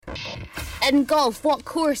In golf, what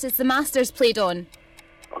course is the Masters played on?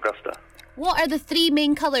 Augusta. What are the 3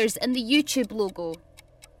 main colours in the YouTube logo?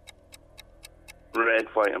 Red,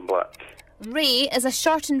 white and black. Ray is a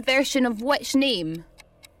shortened version of which name?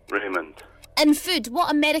 Raymond. In food,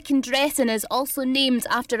 what American dressing is also named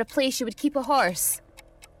after a place you would keep a horse?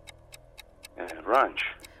 Ranch.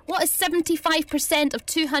 What is 75% of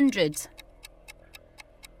 200?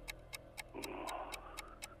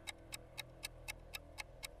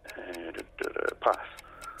 Pass.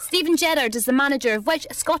 Stephen Gerrard is the manager of which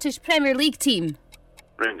Scottish Premier League team?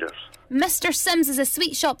 Rangers. Mr. Sims is a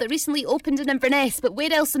sweet shop that recently opened in Inverness, but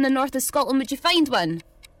where else in the north of Scotland would you find one?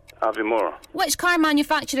 Aviemore. Which car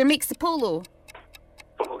manufacturer makes the Polo?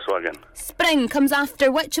 Volkswagen. Spring comes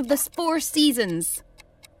after which of the 4 seasons?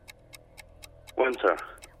 Winter.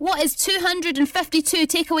 What is 252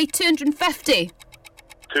 take away 250?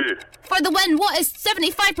 2. For the win, what is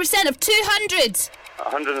 75% of 200?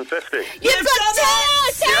 150. You've got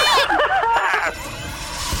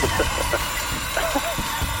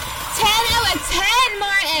 10 out of 10,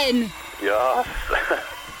 Martyn! Yes.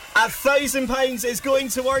 £1,000 is going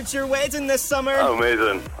towards your wedding this summer.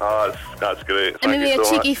 Amazing. Oh, that's great. And Thank maybe you a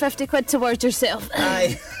so cheeky much. 50 quid towards yourself.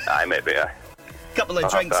 Aye. Aye, maybe, aye. Couple of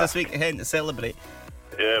drinks that. this week ahead to celebrate.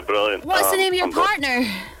 Yeah, brilliant. What's the name of your I'm good. partner?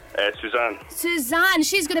 Suzanne. Suzanne.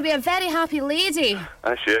 She's going to be a very happy lady.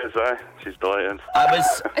 Aye, she is, aye. She's delighted. Is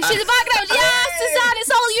she in the background? Yeah, Suzanne,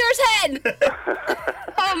 it's all yours, hen.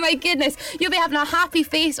 Oh my goodness. You'll be having a happy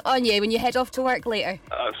face on you when you head off to work later.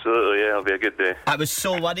 Absolutely, yeah, it'll be a good day. I was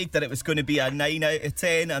so worried that it was going to be a 9 out of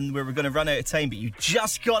 10 and we were going to run out of time, but you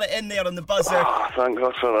just got it in there on the buzzer. Oh, thank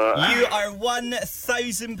God for that. You are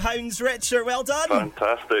 £1,000 richer. Well done.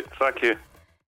 Fantastic. Thank you.